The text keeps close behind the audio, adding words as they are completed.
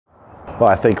Well,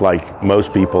 I think like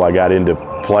most people, I got into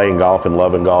playing golf and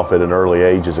loving golf at an early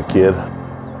age as a kid.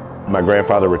 My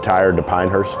grandfather retired to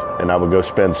Pinehurst, and I would go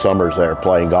spend summers there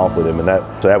playing golf with him, and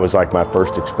that was like my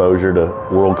first exposure to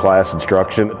world-class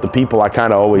instruction. The people I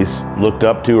kind of always looked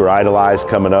up to or idolized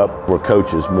coming up were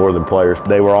coaches more than players.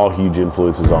 They were all huge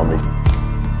influences on me.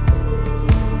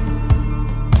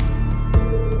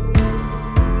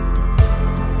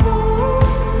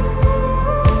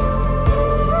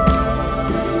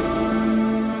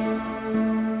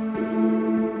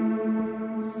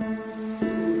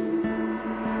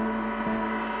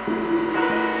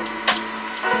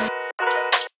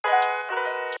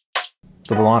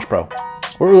 So the Launch Pro,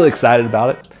 we're really excited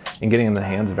about it and getting in the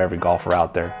hands of every golfer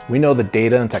out there. We know the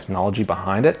data and technology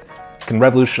behind it can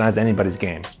revolutionize anybody's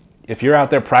game. If you're out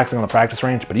there practicing on the practice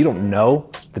range, but you don't know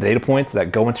the data points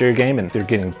that go into your game and if you're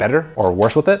getting better or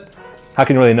worse with it, how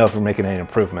can you really know if you're making any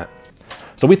improvement?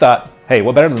 So we thought, hey,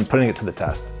 what better than putting it to the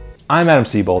test? I'm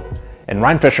Seybold, and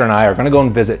Ryne Fisher and I are gonna go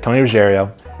and visit Tony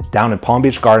Ruggiero down in Palm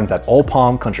Beach Gardens at Old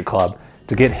Palm Country Club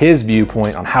to get his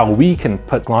viewpoint on how we can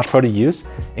put Launch Pro to use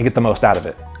and get the most out of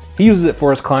it. He uses it for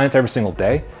his clients every single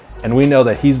day, and we know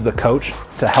that he's the coach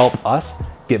to help us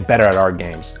get better at our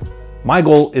games. My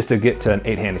goal is to get to an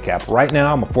 8 handicap. Right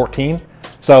now, I'm a 14,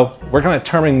 so we're kind of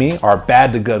terming me our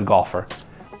bad to good golfer.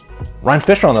 Ryne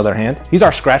Fisher, on the other hand, he's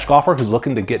our scratch golfer who's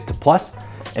looking to get to plus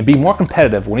and be more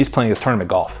competitive when he's playing his tournament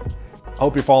golf. I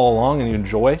hope you follow along and you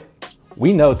enjoy.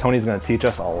 We know Tony's gonna teach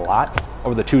us a lot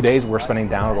over the 2 days we're spending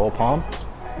down at Old Palm.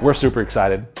 We're super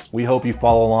excited. We hope you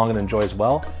follow along and enjoy as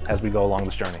well as we go along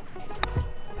this journey.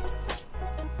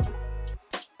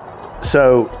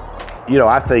 So, you know,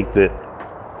 I think that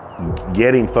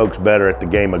getting folks better at the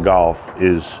game of golf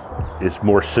is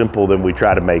more simple than we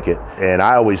try to make it. And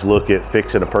I always look at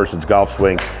fixing a person's golf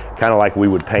swing kind of like we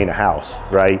would paint a house,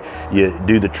 right? You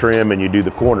do the trim and you do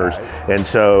the corners. And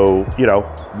so, you know,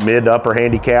 mid upper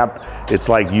handicap, it's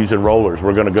like using rollers.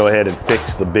 We're gonna go ahead and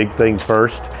fix the big things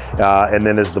first. And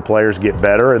then as the players get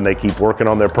better and they keep working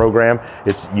on their program,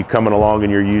 it's you coming along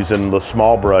and you're using the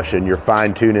small brush and you're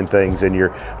fine tuning things and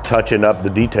you're touching up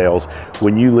the details.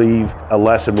 When you leave a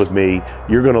lesson with me,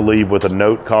 you're gonna leave with a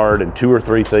note card and 2 or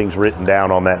 3 things written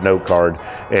down on that note card.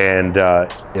 And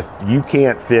if you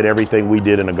can't fit everything we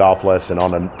did in a golf lesson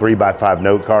on a 3x5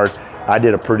 note card, I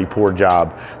did a pretty poor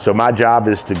job. So my job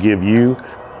is to give you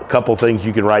a couple things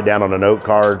you can write down on a note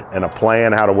card and a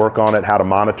plan how to work on it, how to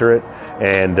monitor it.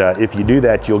 And if you do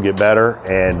that, you'll get better,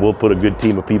 and we'll put a good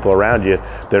team of people around you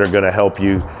that are gonna help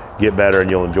you get better and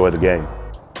you'll enjoy the game.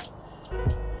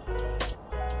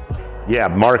 Yeah,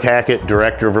 Mark Hackett,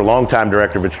 longtime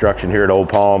director of instruction here at Old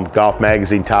Palm, Golf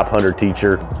Magazine top 100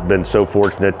 teacher. Been so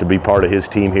fortunate to be part of his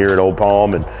team here at Old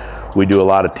Palm, and we do a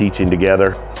lot of teaching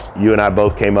together. You and I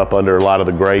both came up under a lot of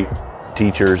the great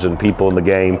teachers and people in the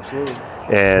game. Absolutely.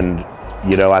 And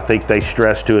you know, I think they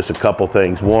stress to us a couple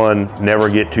things. One, never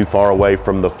get too far away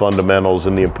from the fundamentals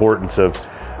and the importance of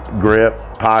grip,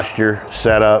 posture,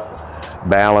 setup,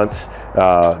 balance,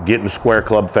 getting square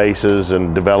club faces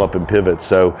and developing pivots.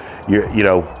 So, you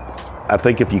know, I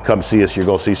think if you come see us, you're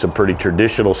gonna see some pretty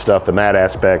traditional stuff in that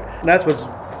aspect. And that's what's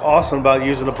awesome about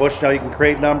using a bush now. You can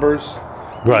create numbers,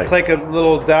 Right. click a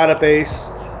little database,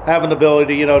 having the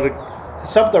ability, you know, to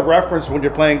something to reference when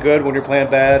you're playing good, when you're playing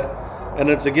bad, and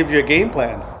it gives you a game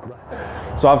plan.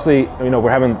 So obviously, you know,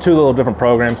 we're having 2 little different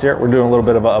programs here. We're doing a little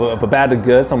bit of a bad to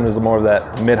good, someone who's more of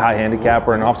that mid-high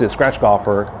handicapper, and obviously a scratch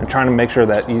golfer, and trying to make sure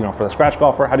that, you know, for the scratch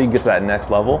golfer, how do you get to that next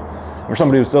level? For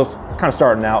somebody who's still kind of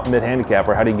starting out,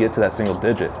 mid-handicapper, how do you get to that single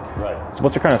digit? Right. So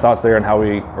what's your kind of thoughts there on how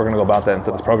we're going to go about that and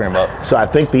set this program up? So I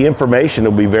think the information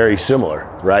will be very similar,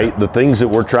 right? The things that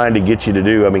we're trying to get you to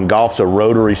do, I mean, golf's a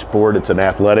rotary sport, it's an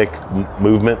athletic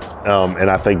movement,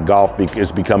 and I think golf is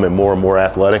becoming more and more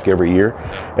athletic every year.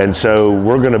 And so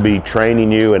we're gonna be training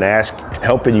you and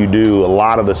helping you do a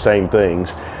lot of the same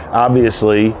things.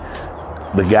 Obviously,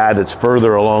 the guy that's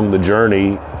further along the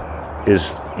journey is,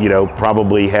 you know,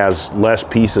 probably has less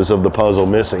pieces of the puzzle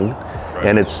missing,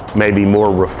 and it's maybe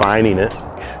more refining it.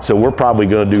 So we're probably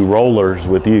going to do rollers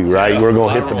with you, right? We're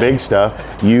going to hit the big stuff.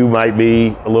 You might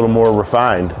be a little more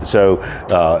refined. So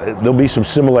there'll be some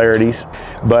similarities,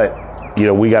 but you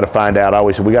know, we got to find out. I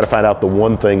always say we got to find out the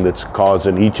one thing that's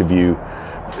causing each of you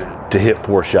to hit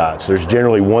poor shots. There's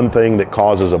generally one thing that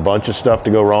causes a bunch of stuff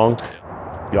to go wrong.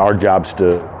 Our job's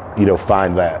to, you know,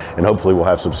 find that, and hopefully we'll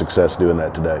have some success doing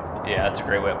that today. Yeah, that's a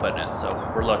great way of putting it. So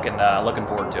we're looking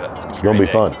forward to it. It's going to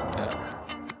be fun.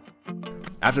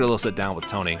 After a little sit down with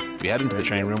Tony, we head into the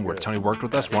training room where Tony worked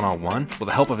with us one-on-one with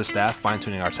the help of his staff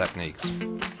fine-tuning our techniques.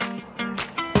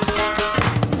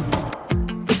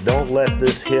 Don't let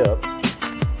this hip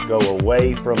go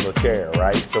away from the chair,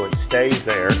 right? So it stays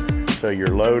there, so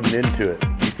you're loading into it.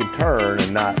 You can turn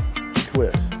and not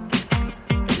twist.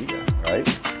 There you go, right?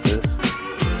 This, a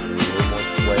little more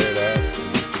squared up, a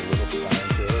little spine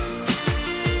to it.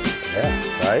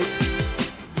 Yeah, right?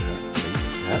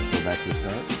 Yeah, go back to the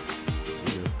start.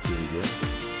 Do it again.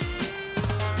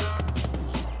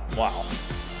 Wow.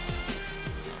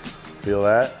 Feel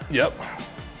that? Yep.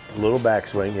 A little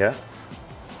backswing, yeah.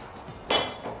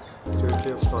 Two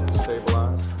tips start to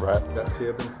stabilize. Right. That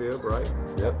tib and fib, right?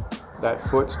 Yep. That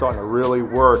foot's starting to really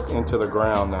work into the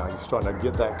ground now. You're starting to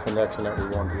get that connection that we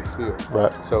wanted to feel.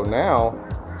 Right. So now,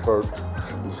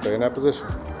 you stay in that position.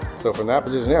 So from that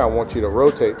position there, I want you to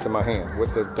rotate to my hand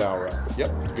with the dowel rack.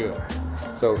 Yep, good.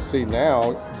 So see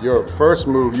now, your first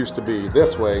move used to be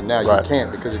this way. Now you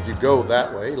can't, because if you go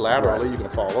that way laterally, you're gonna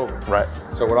fall over. Right.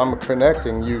 So what I'm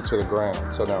connecting you to the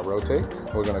ground. So now rotate.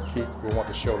 We're gonna we want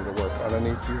the shoulder to work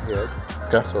underneath your head.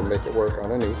 Okay. So make it work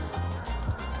underneath.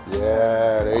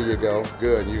 Yeah, there you go.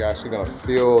 Good. You're actually gonna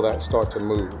feel that start to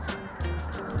move.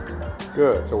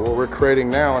 Good. So what we're creating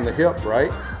now in the hip, right?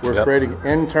 We're creating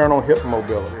internal hip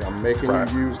mobility. I'm making you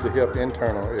use the hip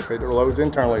internal. If it loads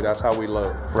internally, that's how we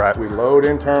load. Right. We load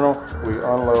internal, we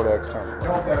unload external.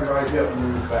 Don't that right hip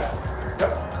move back.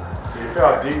 Yep. So you feel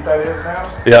how deep that is now?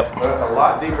 Yep. Well, that's a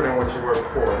lot deeper than what you were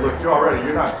before. Look,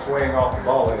 you're not swaying off the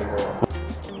ball anymore.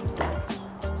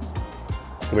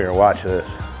 Come here and watch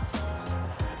this.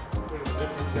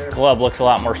 Club looks a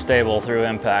lot more stable through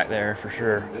impact there for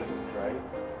sure.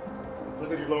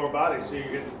 Look at your lower body, so you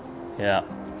get. Yeah.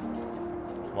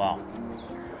 Wow.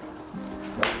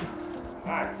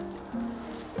 Nice.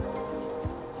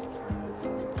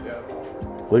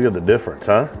 Look at the difference,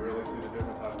 huh? Really see the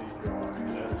difference how deep you are. And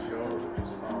then the shoulders are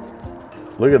just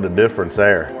falling. Look at the difference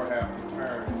there. Or have to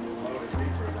turn and load it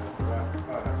deeper than the rest.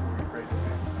 That's where you create the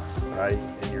tension. Right,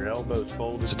 and your elbows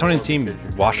folded. So Tony and the team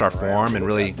washed our form and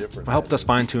really helped us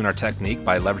fine-tune our technique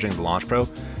by leveraging the Launch Pro.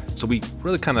 So we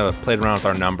really kind of played around with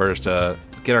our numbers to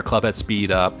get our club head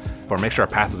speed up, or make sure our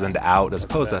path was in to out, as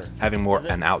opposed to having more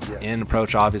an out to in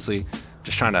approach, obviously.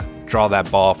 Just trying to draw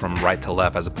that ball from right to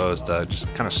left, as opposed to just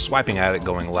kind of swiping at it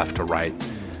going left to right.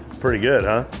 Pretty good,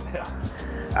 huh? Yeah.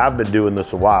 I've been doing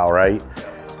this a while, right?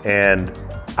 And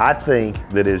I think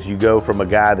that as you go from a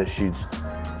guy that shoots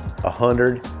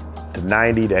 100 to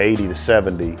 90 to 80 to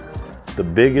 70, the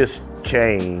biggest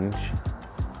change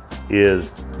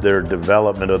is their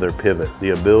development of their pivot, the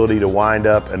ability to wind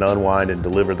up and unwind and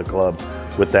deliver the club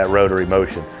with that rotary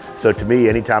motion. So to me,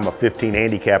 anytime a 15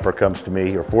 handicapper comes to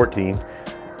me, or 14,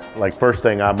 like first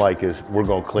thing I'm like is, we're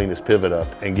gonna clean his pivot up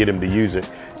and get him to use it.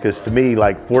 Because to me,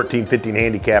 like 14, 15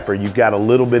 handicapper, you've got a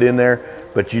little bit in there,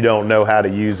 but you don't know how to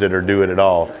use it or do it at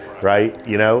all, right?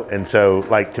 You know, and so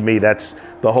like to me, that's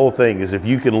the whole thing, is if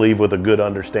you can leave with a good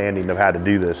understanding of how to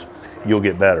do this, you'll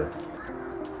get better.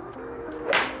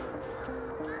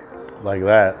 Like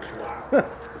that.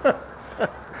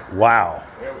 Wow.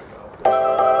 There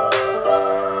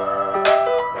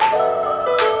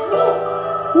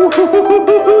we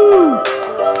go.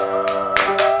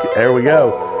 There we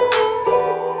go.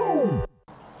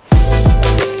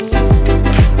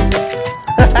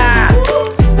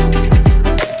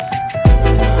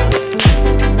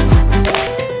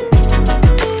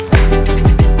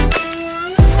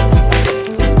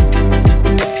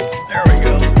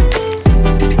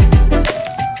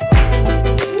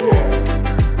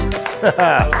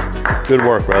 Good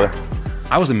work, brother.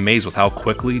 I was amazed with how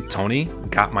quickly Tony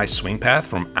got my swing path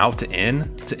from out to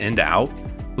in to out.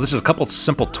 Well, this is a couple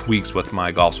simple tweaks with my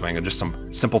golf swing, and just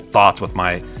some simple thoughts with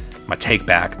my take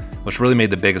back, which really made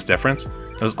the biggest difference.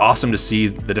 It was awesome to see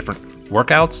the different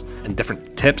workouts and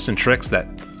different tips and tricks that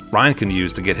Ryne can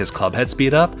use to get his club head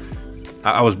speed up.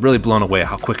 I was really blown away at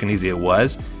how quick and easy it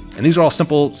was. And these are all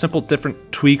simple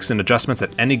different tweaks and adjustments that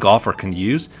any golfer can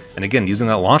use. And again, using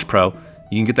that Launch Pro,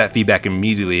 you can get that feedback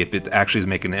immediately if it actually is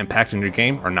making an impact in your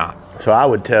game or not. So I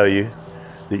would tell you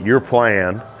that your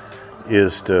plan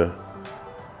is to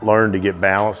learn to get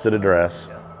balanced at address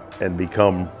and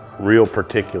become real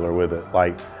particular with it,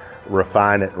 like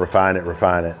refine it, refine it,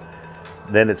 refine it.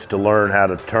 Then it's to learn how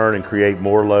to turn and create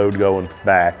more load going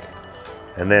back,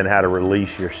 and then how to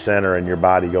release your center and your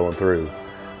body going through.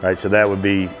 Right, so that would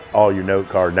be all your note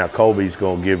card. Now Kolby's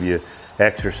gonna give you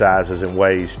exercises and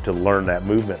ways to learn that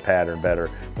movement pattern better,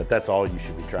 but that's all you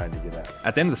should be trying to get at.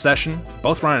 At the end of the session,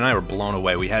 both Ryne and I were blown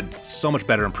away. We had so much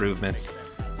better improvements.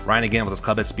 Ryne, again, with his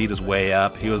club head speed is way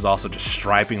up. He was also just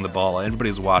striping the ball. Anybody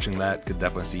who's watching that could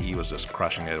definitely see he was just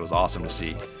crushing it. It was awesome to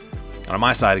see. And on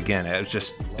my side, again, it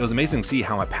was amazing to see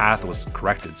how my path was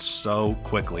corrected so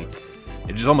quickly.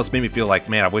 It just almost made me feel like,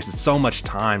 man, I've wasted so much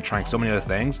time trying so many other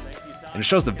things. And it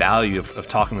shows the value of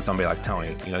talking to somebody like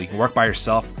Tony. You know, you can work by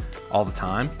yourself all the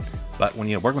time, but when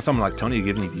you work with someone like Tony, you're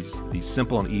giving you these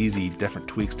simple and easy different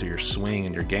tweaks to your swing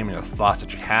and your game and the thoughts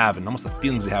that you have and almost the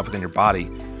feelings you have within your body.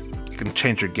 You can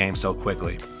change your game so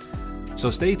quickly.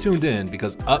 So stay tuned in,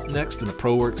 because up next in the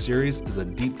Pro Work series is a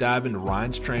deep dive into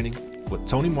Ryne's training with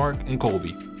Tony, Mark, and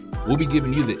Kolby. We'll be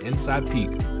giving you the inside peek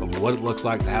of what it looks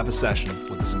like to have a session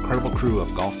with this incredible crew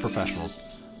of golf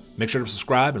professionals. Make sure to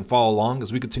subscribe and follow along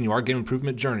as we continue our game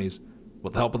improvement journeys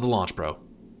with the help of the Launch Pro.